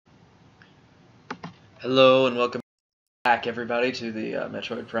Hello and welcome back, everybody, to the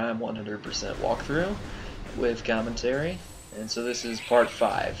Metroid Prime 100% walkthrough with commentary. And so this is part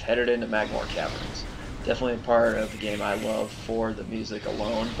 5, headed into Magmore Caverns. Definitely a part of the game I love for the music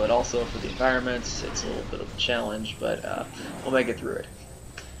alone, but also for the environments. It's a little bit of a challenge, but we'll make it through it.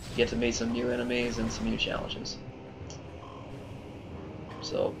 Get to meet some new enemies and some new challenges.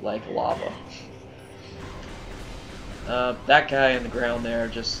 So, like lava. That guy in the ground there,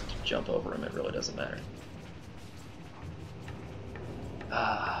 just jump over him, it really doesn't matter.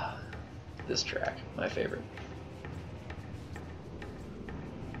 Ah, this track, my favorite.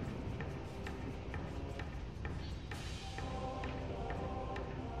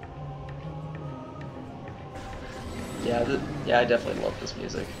 Yeah, I definitely love this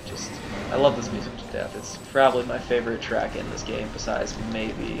music. I love this music to death. It's probably my favorite track in this game, besides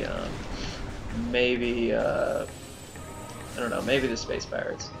maybe, I don't know, maybe the Space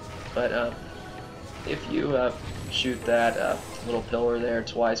Pirates. But if you shoot that little pillar there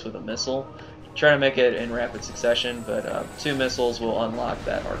twice with a missile, try to make it in rapid succession, but 2 missiles will unlock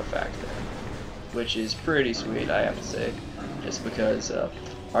that artifact there, which is pretty sweet, I have to say, just because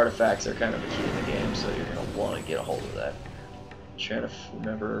artifacts are kind of the key in the game, so you're going to want to get a hold of that. I'm trying to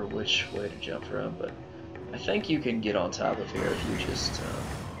remember which way to jump from, but I think you can get on top of here if you just...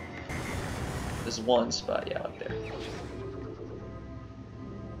 there's one spot, yeah, up there.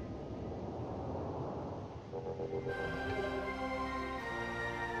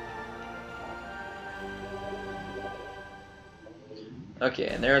 Okay,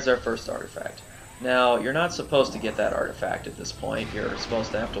 and there's our first artifact. Now, you're not supposed to get that artifact at this point. You're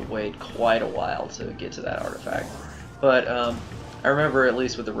supposed to have to wait quite a while to get to that artifact. But I remember, at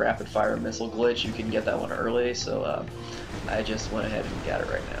least with the rapid fire missile glitch, you can get that one early, so I just went ahead and got it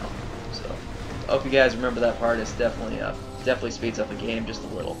right now. So, I hope you guys remember that part. It's definitely speeds up the game just a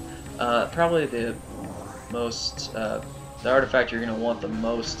little. Probably the most... the artifact you're going to want the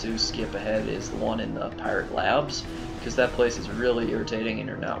most to skip ahead is the one in the Pirate Labs, because that place is really irritating and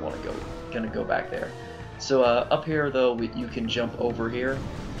you're not going to go back there. So up here, though, you can jump over here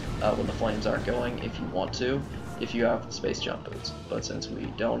when the flames aren't going if you want to, if you have space jump boots. But since we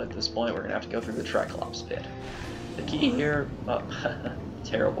don't at this point, we're going to have to go through the Triclops pit. The key here... oh,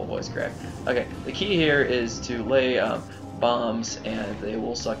 terrible voice crack. Okay, the key here is to lay bombs, and they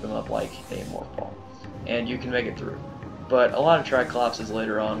will suck them up like a morph ball. And you can make it through. But a lot of Triclopses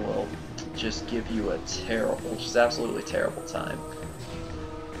later on will just give you a terrible, just absolutely terrible time.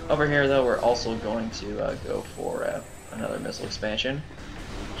 Over here, though, we're also going to go for another missile expansion,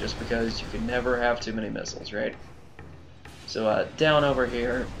 just because you can never have too many missiles, right? So down over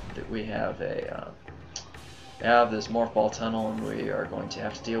here, we have this morph ball tunnel, and we are going to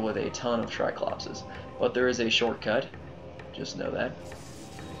have to deal with a ton of Triclopses. But there is a shortcut, just know that.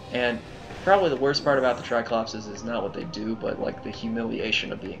 And probably the worst part about the Triclopses is not what they do, but like the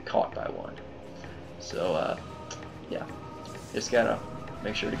humiliation of being caught by one. So, yeah, just gotta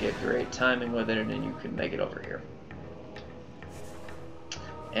make sure to get great timing with it, and then you can make it over here.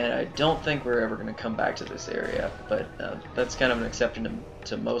 And I don't think we're ever going to come back to this area, but that's kind of an exception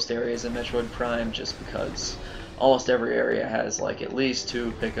to most areas in Metroid Prime, just because almost every area has like at least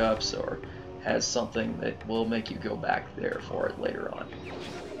 2 pickups or has something that will make you go back there for it later on.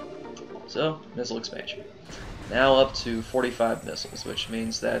 So, missile expansion. Now up to 45 missiles, which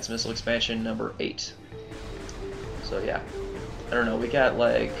means that's missile expansion number 8. So yeah, I don't know, we got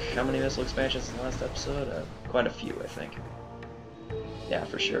like, how many missile expansions in the last episode? Quite a few, I think. Yeah,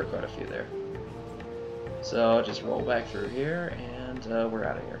 for sure, quite a few there. So, I'll just roll back through here, and we're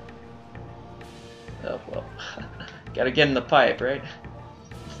out of here. Oh, well, gotta get in the pipe, right?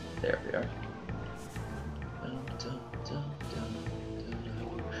 There we are.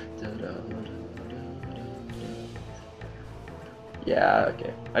 Yeah,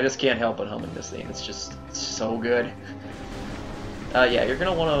 okay. I just can't help but humming this theme. It's just so good. Yeah, you're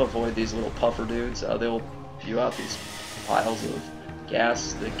gonna want to avoid these little puffer dudes. They'll spew out these piles of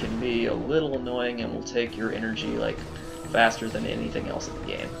gas that can be a little annoying and will take your energy like faster than anything else in the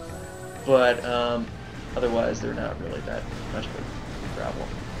game. But otherwise, they're not really that much of a problem.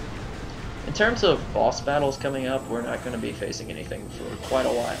 In terms of boss battles coming up, we're not going to be facing anything for quite a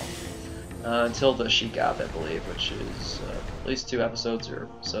while. Until the Sheikah, I believe, which is at least 2 episodes or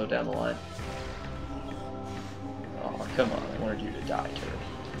so down the line. Oh, come on, I wanted you to die,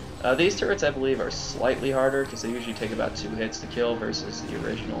 turret. These turrets, I believe, are slightly harder, because they usually take about 2 hits to kill, versus the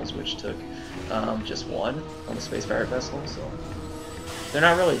originals, which took just 1 on the Space Pirate Vessel, so... They're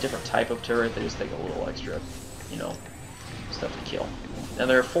not really a different type of turret, they just take a little extra, you know, stuff to kill. Now,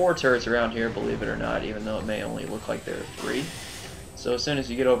 there are 4 turrets around here, believe it or not, even though it may only look like there are 3. So as soon as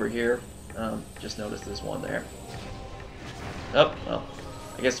you get over here, Just noticed there's one there. Oh, well,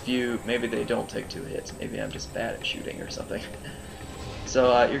 I guess maybe they don't take 2 hits. Maybe I'm just bad at shooting or something.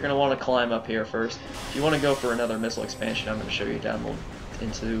 So you're going to want to climb up here first. If you want to go for another missile expansion, I'm going to show you down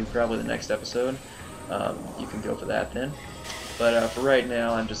into probably the next episode. You can go for that then. But for right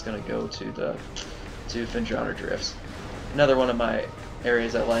now, I'm just going to go to Findrauner Drifts. Another one of my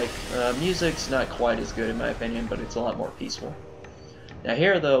areas I like. Music's not quite as good in my opinion, but it's a lot more peaceful. Now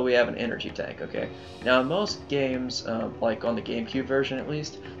here, though, we have an energy tank, okay? Now in most games, like on the GameCube version at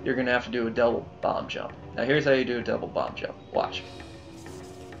least, you're going to have to do a double bomb jump. Now here's how you do a double bomb jump. Watch.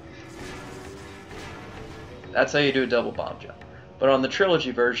 That's how you do a double bomb jump. But on the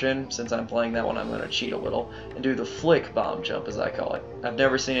trilogy version, since I'm playing that one, I'm going to cheat a little and do the flick bomb jump, as I call it. I've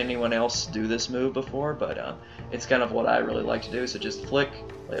never seen anyone else do this move before, but it's kind of what I really like to do. So just flick,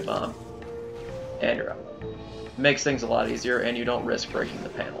 lay a bomb, and you're up. It makes things a lot easier, and you don't risk breaking the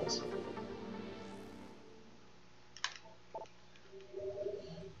panels.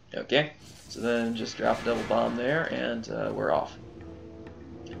 Okay, so then just drop a double bomb there, and we're off.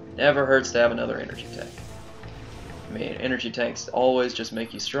 Never hurts to have another energy tank. I mean, energy tanks always just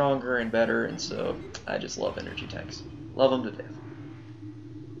make you stronger and better, and so I just love energy tanks. Love them to death.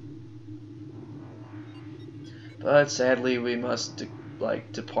 But sadly, we must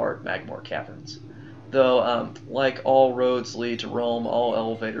depart Magmoor Caverns. Though, like all roads lead to Rome, all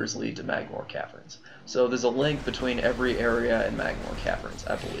elevators lead to Magmoor Caverns. So there's a link between every area in Magmoor Caverns,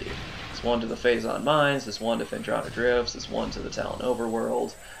 I believe. There's one to the Phazon Mines, there's one to Findrauner Drifts, there's one to the Talon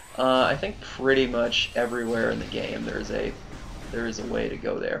Overworld. I think pretty much everywhere in the game there is a way to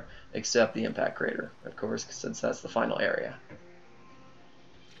go there, except the Impact Crater, of course, since that's the final area.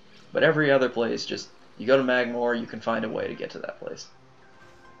 But every other place, just you go to Magmoor, you can find a way to get to that place.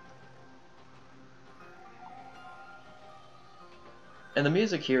 And the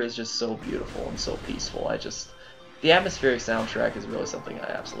music here is just so beautiful and so peaceful. The atmospheric soundtrack is really something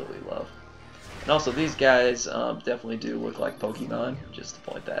I absolutely love. And also, these guys definitely do look like Pokemon, just to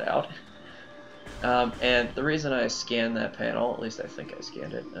point that out. And the reason I scanned that panel, at least I think I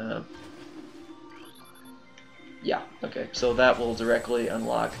scanned it. Yeah, okay, so that will directly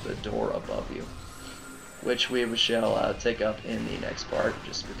unlock the door above you, which we shall take up in the next part,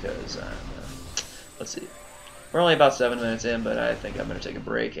 just because, let's see. We're only about 7 minutes in, but I think I'm going to take a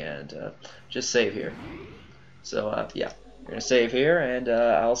break and just save here. So, yeah. We're going to save here, and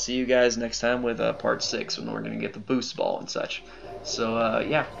I'll see you guys next time with part 6, when we're going to get the boost ball and such. So,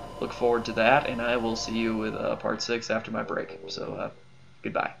 yeah, look forward to that, and I will see you with part 6 after my break. So,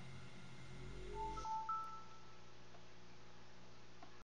 goodbye.